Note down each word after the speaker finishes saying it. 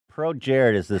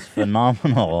ProJared is this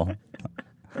phenomenal.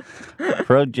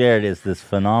 ProJared is this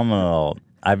phenomenal.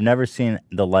 I've never seen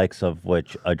the likes of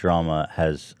which a drama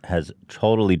has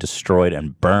totally destroyed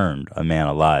and burned a man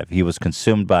alive. He was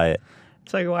consumed by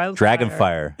It's like wildfire. dragon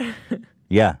fire.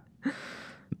 Yeah,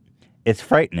 it's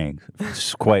frightening,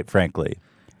 quite frankly,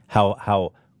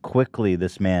 how quickly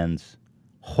this man's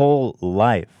whole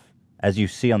life, as you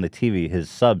see on the TV, his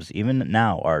subs even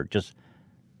now are just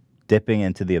dipping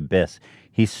into the abyss.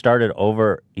 He started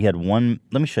over. He had one.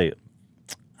 Let me show you.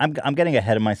 I'm getting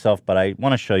ahead of myself, but I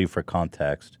want to show you for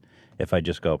context. If I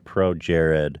just go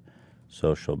ProJared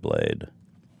Social Blade,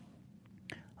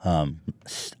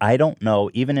 I don't know.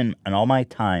 Even in all my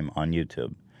time on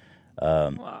YouTube,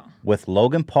 Wow. with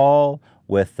Logan Paul,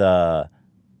 with what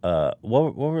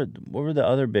were the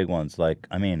other big ones? Like,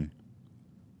 I mean,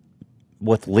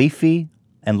 with Leafy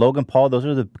and Logan Paul, those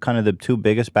are the kind of the two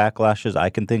biggest backlashes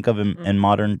I can think of in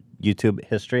modern YouTube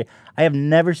history. I have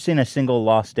never seen a single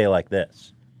lost day like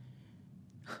this.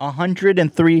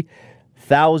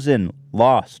 103,000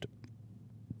 lost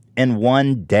in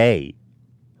one day.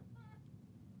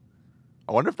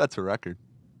 I wonder if that's a record.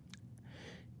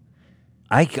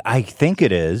 I think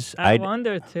it is. I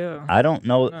wonder too. I don't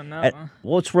know. I don't know.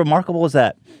 What's remarkable is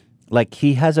that, like,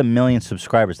 he has 1 million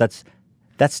subscribers. That's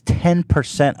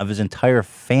 10% of his entire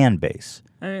fan base.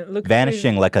 I mean, look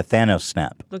Vanishing like a Thanos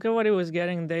snap. Look at what he was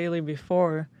getting daily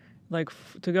before. Like,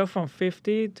 to go from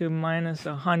 50 to minus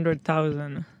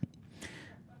 100,000.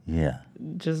 Yeah.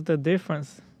 Just the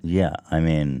difference. Yeah. I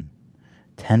mean,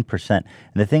 10%. And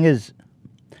the thing is,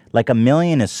 like, 1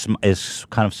 million is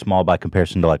kind of small by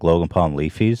comparison to, like, Logan Paul and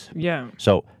Leafy's. Yeah.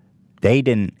 So they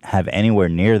didn't have anywhere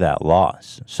near that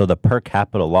loss. So the per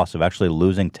capita loss of actually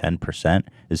losing 10%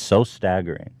 is so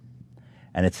staggering.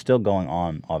 And it's still going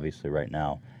on, obviously, right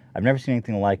now. I've never seen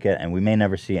anything like it, and we may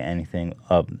never see anything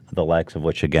of the likes of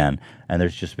which again. And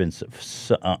there's just been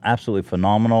absolutely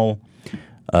phenomenal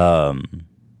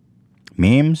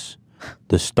memes.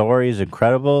 The story is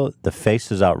incredible. The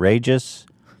face is outrageous.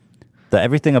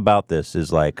 Everything about this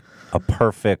is like a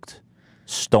perfect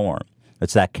storm.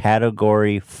 It's that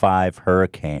Category 5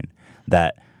 hurricane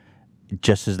that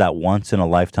just is that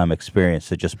once-in-a-lifetime experience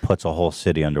that just puts a whole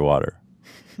city underwater.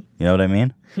 You know what I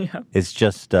mean? Yeah. It's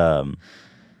just,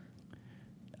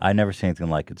 I never seen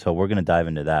anything like it. So we're going to dive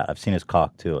into that. I've seen his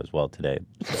cock, too, as well today.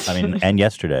 I mean, and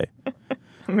yesterday.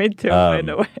 Me too, by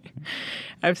the way.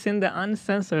 I've seen the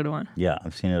uncensored one. Yeah,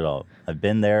 I've seen it all. I've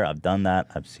been there. I've done that.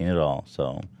 I've seen it all.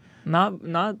 So not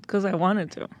because I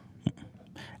wanted to.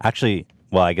 Actually,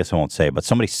 well, I guess I won't say, but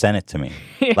somebody sent it to me.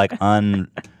 Yeah. Like,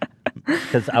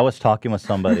 because I was talking with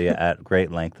somebody at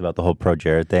great length about the whole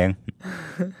ProJared thing.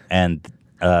 And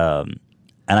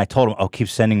I told him, oh, keep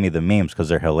sending me the memes because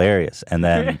they're hilarious. And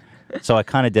then, so I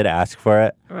kind of did ask for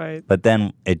it. Right. But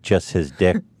then it just, his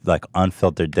dick, like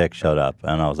unfiltered dick showed up.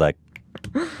 And I was like,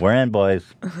 we're in, boys.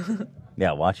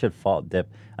 Yeah, watch it fall,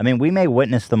 dip. I mean, we may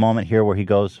witness the moment here where he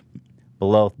goes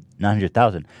below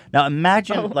 900,000. Now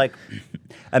imagine,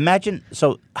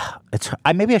 so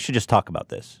maybe I should just talk about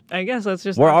this. I guess let's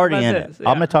just We're talk already about in this. it. Yeah.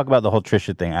 I'm going to talk about the whole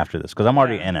Trisha thing after this because I'm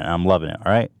already in it and I'm loving it,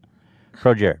 all right?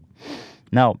 ProJared.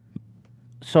 Now,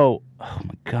 so, oh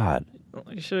my God.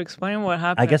 You should explain what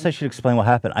happened. I guess I should explain what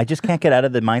happened. I just can't get out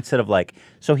of the mindset of like,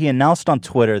 so he announced on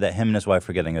Twitter that him and his wife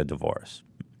were getting a divorce.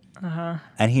 Uh-huh.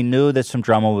 And he knew that some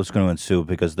drama was going to ensue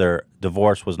because their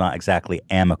divorce was not exactly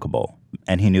amicable.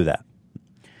 And he knew that.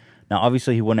 Now,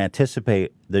 obviously, he wouldn't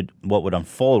anticipate what would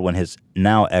unfold when his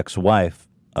now ex-wife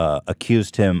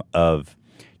accused him of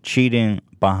cheating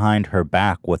behind her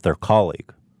back with their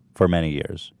colleague for many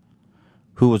years,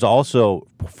 who was also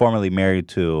formerly married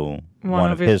to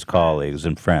one of his colleagues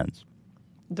and friends.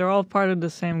 They're all part of the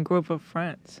same group of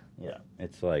friends. Yeah,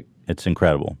 it's like, it's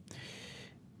incredible.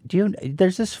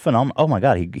 There's this phenomenon. Oh my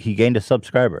God, he gained a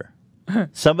subscriber.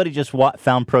 Somebody just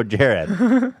found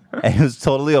ProJared and he was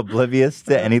totally oblivious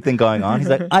to anything going on. He's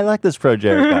like, I like this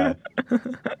ProJared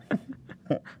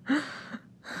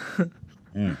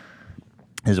guy.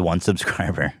 His one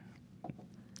subscriber.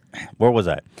 Where was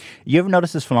I? You ever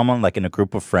notice this phenomenon, like in a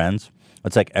group of friends?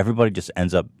 It's like everybody just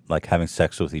ends up like having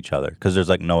sex with each other because there's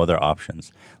like no other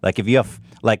options. Like if you have,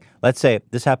 like, let's say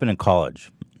this happened in college.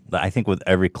 I think with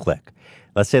every clique.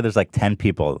 Let's say there's like 10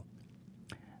 people.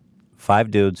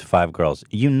 5 dudes, 5 girls.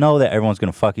 You know that everyone's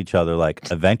going to fuck each other,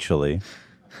 like, eventually.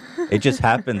 It just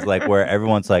happens, like, where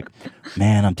everyone's like,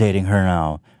 man, I'm dating her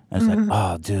now. And it's like,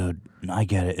 oh, dude, I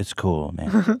get it. It's cool,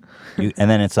 man.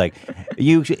 And then it's like,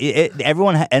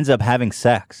 everyone ends up having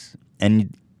sex.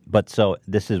 But so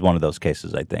this is one of those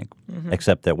cases, I think.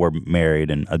 Except that we're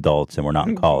married and adults and we're not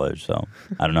in college. So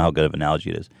I don't know how good of an analogy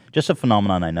it is. Just a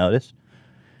phenomenon I noticed.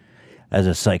 as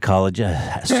a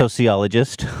psychologist,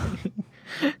 sociologist.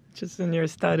 Just in your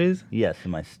studies? Yes,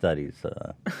 in my studies.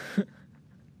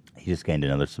 He just gained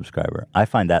another subscriber. I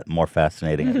find that more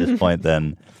fascinating at this point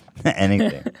than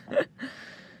anything.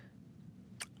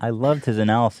 I loved his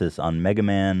analysis on Mega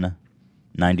Man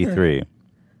 93.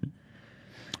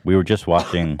 We were just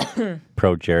watching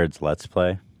ProJared's Let's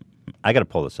Play. I got to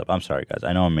pull this up. I'm sorry, guys.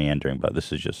 I know I'm meandering, but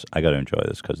this is just, I got to enjoy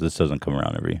this because this doesn't come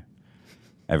around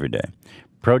every day.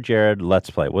 ProJared Let's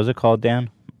Play. What's it called,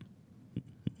 Dan?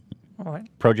 What?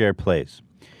 ProJared Plays.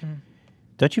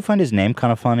 Don't you find his name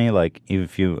kind of funny? Like, even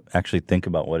if you actually think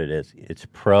about what it is, it's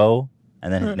Pro,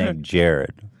 and then his name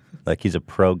Jared. Like, he's a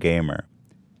pro gamer.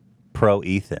 Pro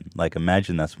Ethan. Like,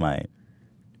 imagine that's my...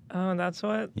 Oh, that's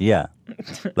what? Yeah.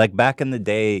 Like, back in the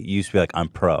day, you used to be like, I'm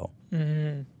pro.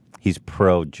 Mm-hmm. He's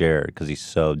Pro Jared because he's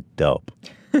so dope.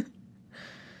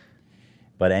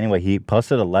 But anyway, he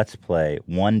posted a Let's Play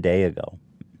 1 day ago.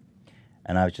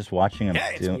 And I was just watching him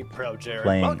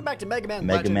playing Welcome back to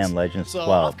Mega Man Legends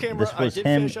 12. This was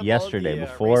him yesterday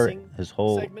before his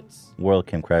whole world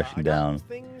came crashing down.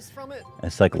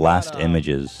 It's like Last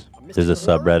Images. There's a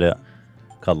subreddit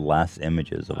called Last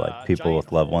Images of like people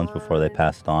with loved ones before they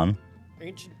passed on.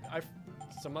 And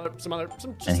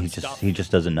he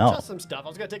just doesn't know. Some stuff. I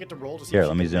was gonna take it to roll to see Here, if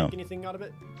let me you can zoom. make anything out of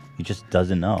it. He just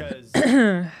doesn't know.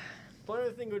 Here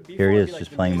he is,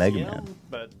 just playing Mega Man.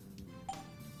 But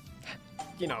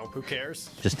you know, who cares?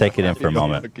 Just take it in for a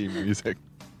moment. Music.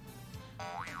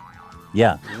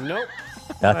 Yeah. Nope.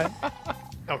 That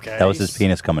Okay. was his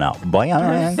penis coming out.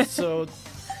 Boing. So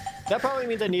that probably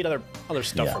means I need other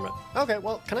stuff Yeah. from it. Okay.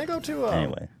 Well, can I go to?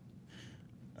 Anyway.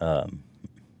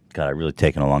 God, I really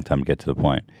taken a long time to get to the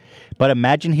point. But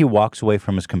imagine he walks away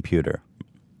from his computer.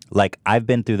 Like, I've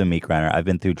been through the meat grinder. I've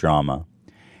been through drama.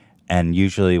 And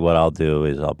usually what I'll do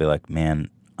is I'll be like, man,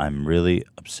 I'm really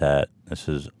upset. This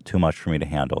is too much for me to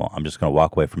handle. I'm just going to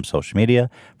walk away from social media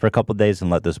for a couple of days and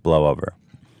let this blow over.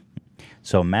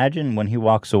 So imagine when he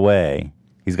walks away,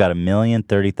 he's got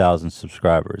 1,030,000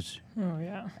 subscribers. Oh,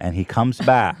 yeah. And he comes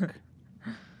back.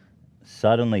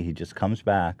 Suddenly, he just comes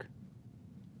back.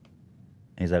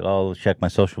 He's like, oh, let's check my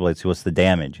social blade, see what's the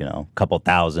damage, you know, a couple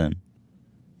thousand,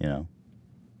 you know.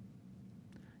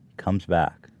 He comes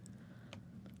back,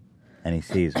 and he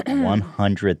sees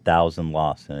 100,000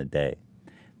 lost in a day.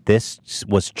 This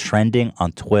was trending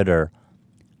on Twitter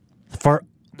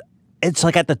it's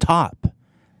like at the top.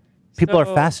 People are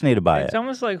fascinated by it. It's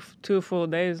almost like 2 full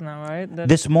days now, right?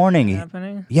 This morning,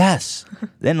 happening? Yes.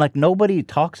 Then like nobody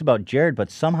talks about Jared, but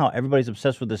somehow everybody's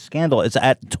obsessed with this scandal. It's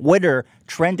at Twitter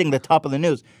trending the top of the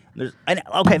news.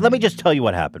 Okay, let me just tell you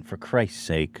what happened, for Christ's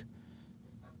sake.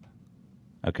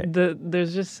 Okay.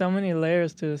 There's just so many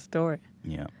layers to the story.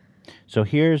 Yeah. So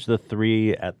here's the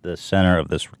three at the center of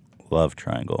this love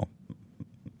triangle.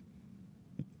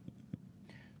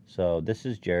 So this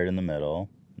is Jared in the middle.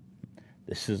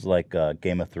 This is like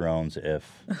Game of Thrones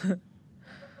if...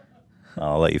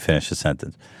 I'll let you finish the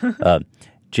sentence.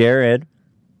 Jared,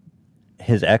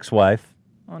 his ex-wife.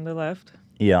 On the left.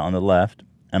 Yeah, on the left.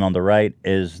 And on the right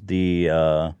is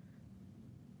the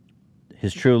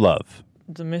his true love.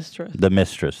 The mistress. The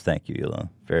mistress. Thank you, Ela.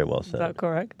 Very well said. Is that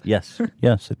correct? Yes.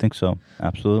 Yes, I think so.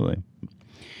 Absolutely.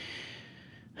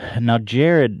 Now,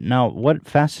 Jared, what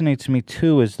fascinates me,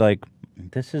 too, is like,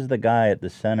 this is the guy at the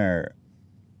center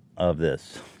of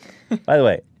this. By the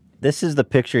way, this is the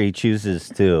picture he chooses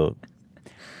to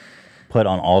put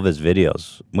on all of his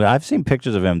videos. Well, I've seen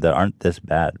pictures of him that aren't this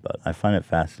bad, but I find it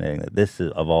fascinating that this,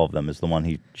 of all of them, is the one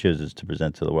he chooses to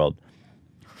present to the world.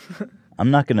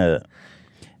 I'm not going to...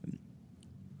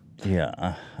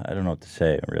 Yeah, I don't know what to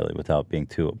say, really, without being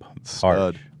too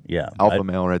harsh. Yeah. Alpha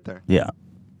male right there. Yeah.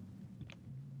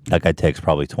 That guy takes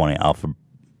probably 20 alpha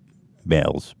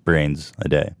males' brains a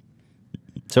day.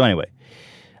 So anyway,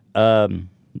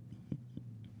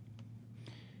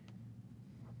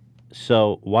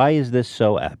 so why is this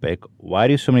so epic? Why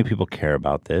do so many people care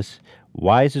about this?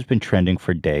 Why has this been trending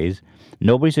for days?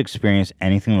 Nobody's experienced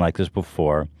anything like this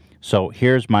before. So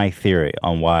here's my theory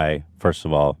on why, first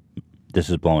of all, this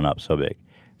is blown up so big.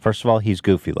 First of all, he's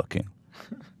goofy looking.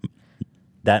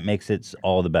 That makes it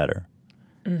all the better.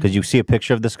 Because you see a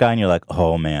picture of this guy and you're like,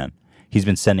 oh man, he's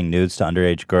been sending nudes to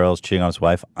underage girls, cheating on his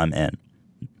wife. I'm in.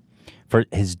 For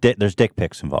his there's dick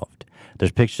pics involved.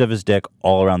 There's pictures of his dick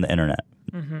all around the internet.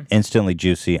 Instantly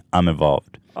juicy. I'm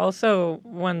involved. Also,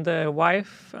 when the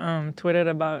wife tweeted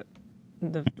about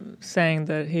saying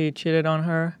that he cheated on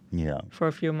her for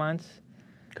a few months.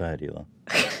 Go ahead, Ela.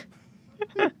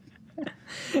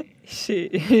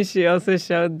 She also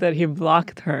showed that he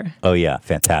blocked her. Oh, yeah.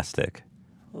 Fantastic.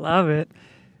 Love it.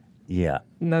 Yeah.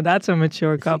 No, that's a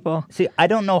mature couple. See, I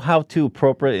don't know how to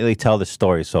appropriately tell the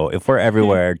story, so if we're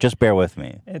everywhere, just bear with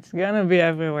me. It's gonna be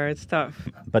everywhere. It's tough.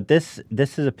 But this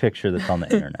is a picture that's on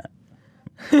the internet.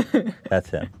 That's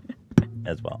him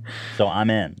as well. So I'm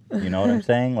in. You know what I'm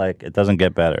saying? Like, it doesn't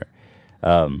get better.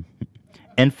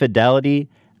 Infidelity,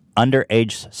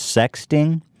 underage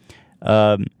sexting,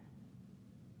 and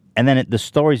then the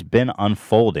story's been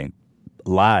unfolding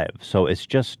live. So it's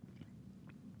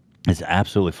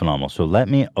absolutely phenomenal. So let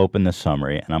me open the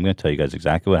summary, and I'm going to tell you guys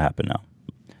exactly what happened now.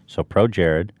 So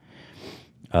ProJared,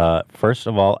 first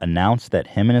of all, announced that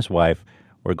him and his wife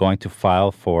were going to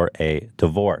file for a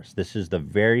divorce. This is the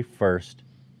very first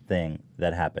thing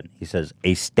that happened. He says,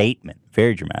 a statement.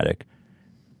 Very dramatic.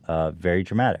 Very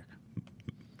dramatic.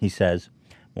 He says,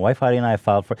 my wife Heidi and I have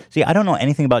filed for... See, I don't know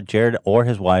anything about Jared or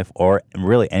his wife or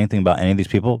really anything about any of these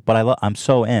people, but I'm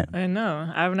so in. I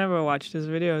know. I've never watched his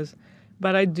videos.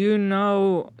 But I do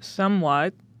know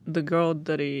somewhat the girl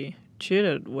that he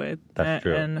cheated with. That's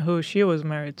true. And who she was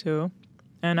married to.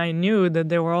 And I knew that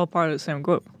they were all part of the same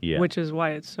group. Yeah. Which is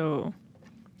why it's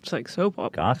like soap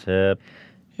opera. Gossip.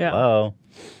 Yeah. Hello.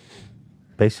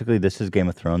 Basically, this is Game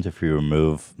of Thrones if you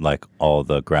remove like all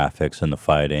the graphics and the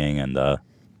fighting and the...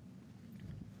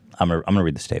 I'm gonna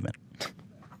read the statement.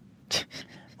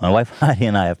 My wife Heidi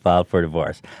and I have filed for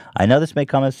divorce. I know this may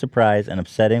come as a surprise and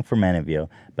upsetting for many of you,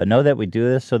 but know that we do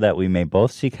this so that we may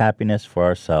both seek happiness for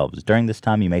ourselves. During this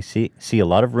time, you may see a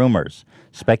lot of rumors,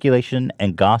 speculation,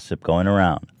 and gossip going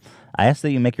around. I ask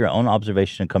that you make your own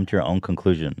observation and come to your own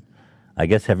conclusion. I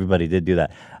guess everybody did do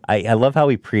that. I love how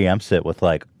he preempts it with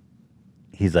like,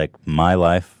 he's like, my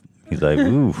life. He's like,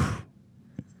 oof.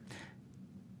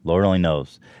 Lord only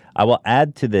knows. I will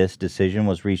add to this decision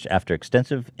was reached after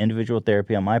extensive individual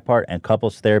therapy on my part and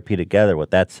couples therapy together. With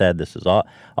that said, this is all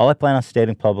I plan on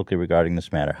stating publicly regarding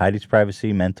this matter. Heidi's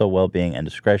privacy, mental well-being, and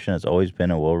discretion has always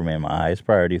been and will remain my highest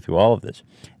priority through all of this.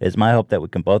 It is my hope that we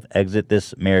can both exit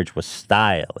this marriage with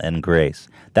style and grace.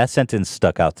 That sentence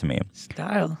stuck out to me.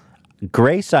 Style.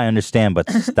 Grace, I understand, but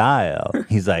style.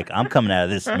 He's like, I'm coming out of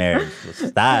this marriage with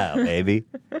style, baby.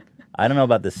 I don't know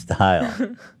about the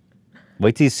style.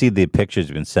 Wait till you see the pictures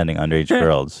you've been sending underage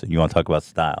girls. You want to talk about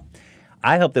style.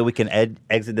 I hope that we can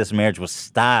exit this marriage with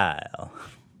style.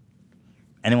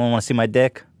 Anyone want to see my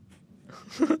dick?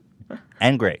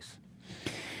 And grace.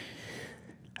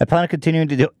 I plan on continuing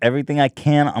to do everything I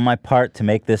can on my part to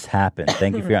make this happen.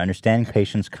 Thank you for your understanding,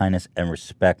 patience, kindness, and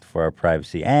respect for our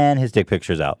privacy. And his dick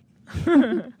picture's out.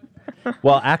 So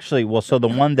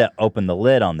the one that opened the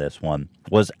lid on this one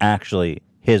was actually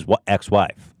his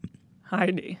ex-wife.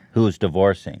 Heidi. Who's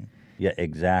divorcing. Yeah,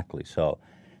 exactly. So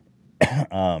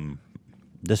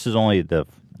this is only the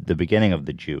beginning of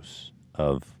the juice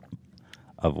of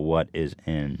what is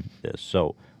in this.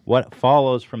 So what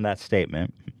follows from that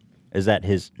statement is that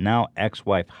his now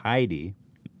ex-wife Heidi...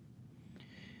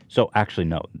 So actually,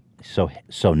 no.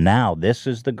 So now this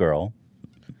is the girl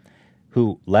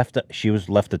who she was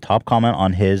left a top comment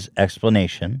on his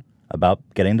explanation about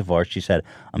getting divorced. She said,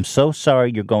 I'm so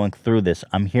sorry you're going through this.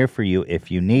 I'm here for you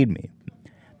if you need me.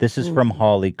 This is from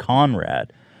Holly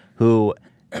Conrad, who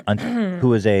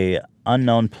is a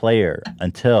unknown player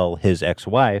until his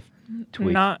ex-wife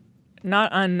tweets. Not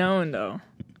unknown, though.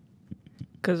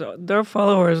 Because their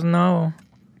followers know.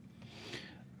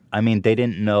 I mean, they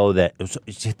didn't know that.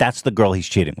 That's the girl he's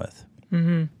cheating with.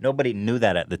 Mm-hmm. Nobody knew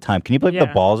that at the time. Can you believe the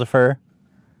balls of her?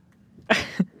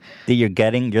 That you're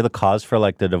the cause for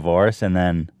like the divorce, and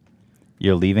then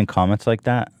you're leaving comments like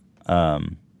that.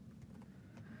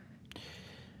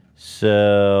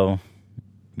 So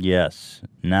yes,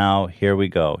 now here we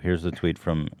go. Here's the tweet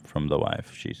from the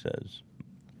wife. She says,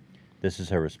 this is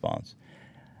her response.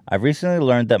 I've recently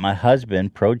learned that my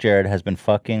husband, ProJared, has been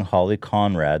fucking Holly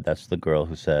Conrad, that's the girl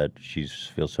who said she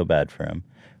feels so bad for him,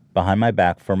 behind my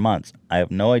back for months. I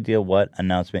have no idea what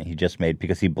announcement he just made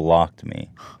because he blocked me.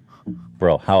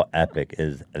 Bro, how epic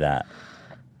is that?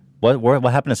 What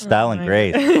happened to style and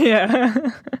grace?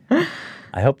 Yeah.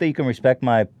 I hope that you can respect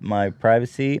my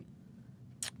privacy.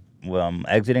 Well, I'm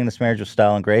exiting this marriage with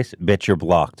style and grace. Bitch, you're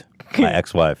blocked. My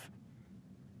ex-wife.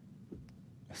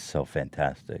 So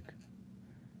fantastic.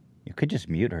 You could just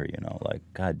mute her, like,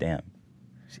 goddamn.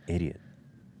 She's an idiot.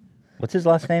 What's his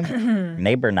last name?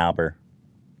 Nabenbauer.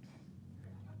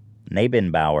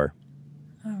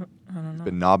 I don't know.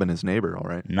 Been knobbing his neighbor, all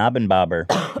right. Nabenbauer.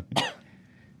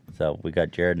 So we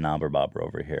got Jared Nabenbauer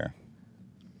over here.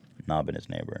 Knobbing his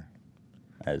neighbor,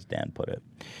 as Dan put it.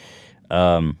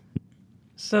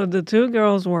 So the two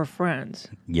girls were friends.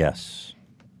 Yes.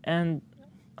 And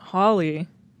Holly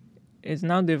is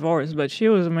now divorced, but she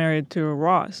was married to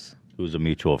Ross. Who's a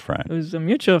mutual friend. Who's a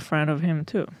mutual friend of him,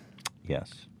 too.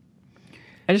 Yes.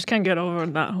 I just can't get over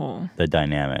that whole... The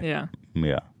dynamic. Yeah.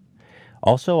 Yeah.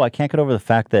 Also, I can't get over the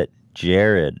fact that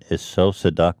Jared is so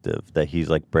seductive that he's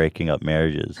like breaking up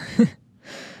marriages.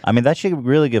 I mean, that should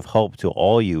really give hope to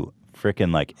all you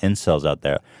freaking like incels out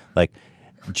there. Like,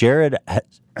 Jared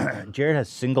has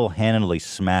single-handedly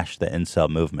smashed the incel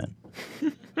movement.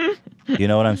 You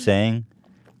know what I'm saying?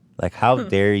 Like, how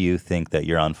dare you think that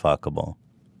you're unfuckable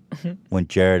when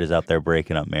Jared is out there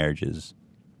breaking up marriages?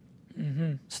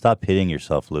 Mm-hmm. Stop hitting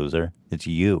yourself, loser. It's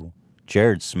you.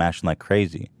 Jared's smashing like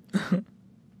crazy.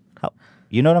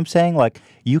 You know what I'm saying? Like,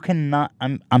 you cannot...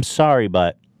 I'm sorry,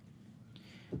 but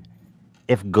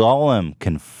if Gollum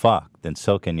can fuck, then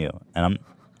so can you. And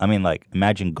I mean, like,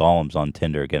 imagine Gollum's on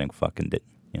Tinder getting fucking...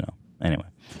 You know. Anyway.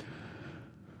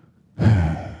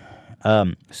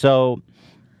 So,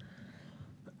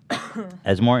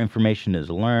 as more information is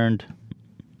learned,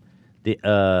 it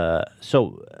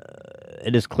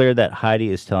is clear that Heidi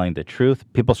is telling the truth.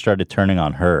 People started turning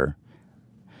on her,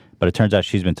 but it turns out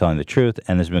she's been telling the truth,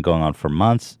 and this has been going on for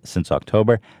months, since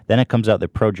October. Then it comes out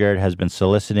that ProJared has been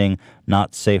soliciting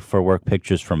not safe for work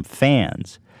pictures from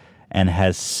fans and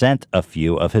has sent a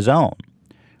few of his own.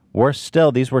 Worse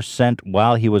still, these were sent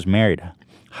while he was married.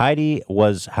 Heidi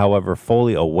was, however,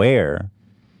 fully aware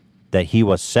that he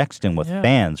was sexting with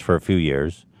fans for a few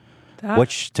years,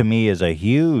 which to me is a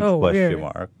huge question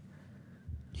mark.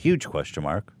 Huge question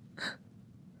mark.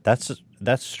 That's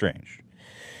strange.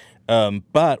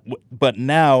 But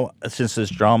now, since this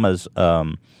drama's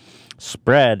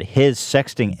spread, his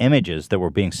sexting images that were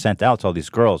being sent out to all these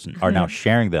girls are now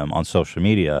sharing them on social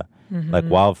media like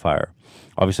wildfire.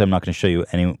 Obviously, I'm not going to show you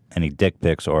any dick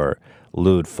pics or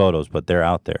lewd photos, but they're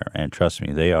out there, and trust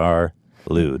me, they are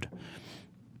lewd.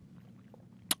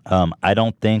 I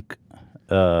don't think,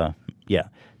 to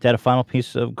add a final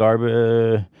piece of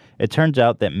garbage, it turns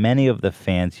out that many of the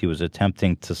fans he was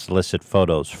attempting to solicit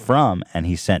photos from and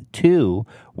he sent to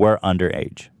were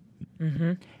underage.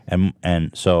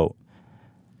 And so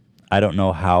I don't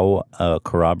know how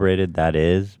corroborated that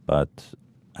is, but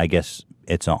I guess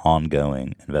it's an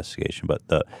ongoing investigation. But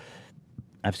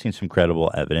I've seen some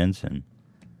credible evidence, and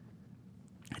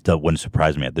that wouldn't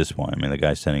surprise me at this point. I mean, the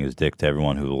guy's sending his dick to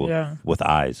everyone with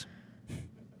eyes.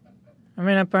 I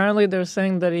mean, apparently they're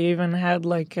saying that he even had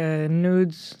like a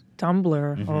nudes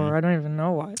Tumblr, or I don't even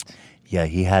know what. Yeah,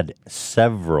 he had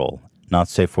several not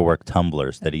safe for work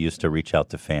Tumblrs that he used to reach out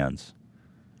to fans.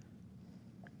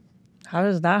 How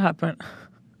does that happen?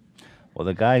 Well,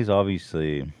 the guy's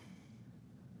obviously,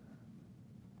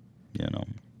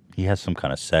 he has some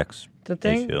kind of sex The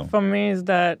thing issue. for me is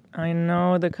that I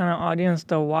know the kind of audience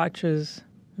that watches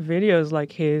videos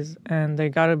like his, and they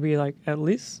gotta be like at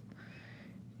least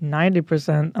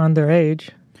 90%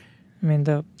 underage. I mean,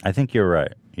 I think you're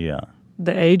right. Yeah.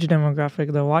 The age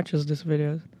demographic that watches these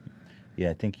videos.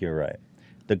 Yeah, I think you're right.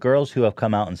 The girls who have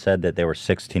come out and said that they were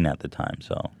 16 at the time.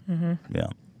 So, yeah.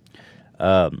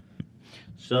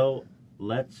 So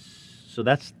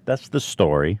that's the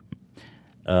story.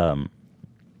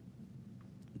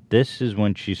 This is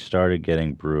when she started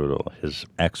getting brutal. His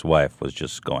ex-wife was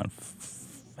just going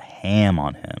ham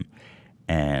on him.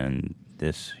 And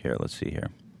let's see here.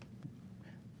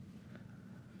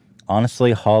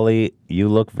 Honestly, Holly, you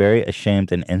look very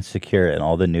ashamed and insecure in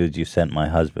all the nudes you sent my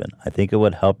husband. I think it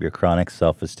would help your chronic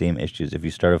self-esteem issues if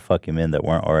you started fucking men that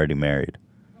weren't already married.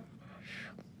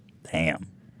 Damn.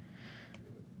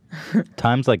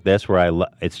 Times like this where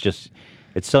it's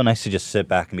so nice to just sit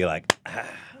back and be like,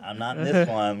 I'm not in this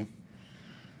one.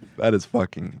 That is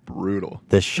fucking brutal.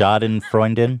 The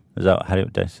Schadenfreunden? Is that,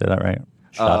 did I say that right?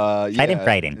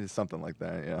 Schadenfreunden. Something like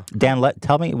that, yeah. Dan,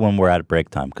 tell me when we're at break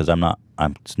time, because I'm not.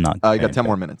 You got 10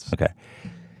 more minutes. Okay.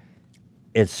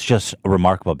 It's just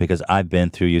remarkable because I've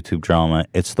been through YouTube drama.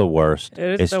 It's the worst.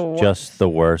 It's just the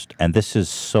worst. And this is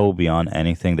so beyond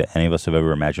anything that any of us have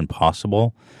ever imagined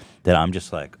possible that I'm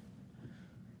just like,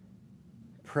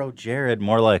 ProJared,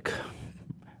 more like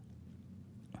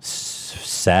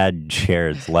sad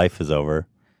Jared's life is over.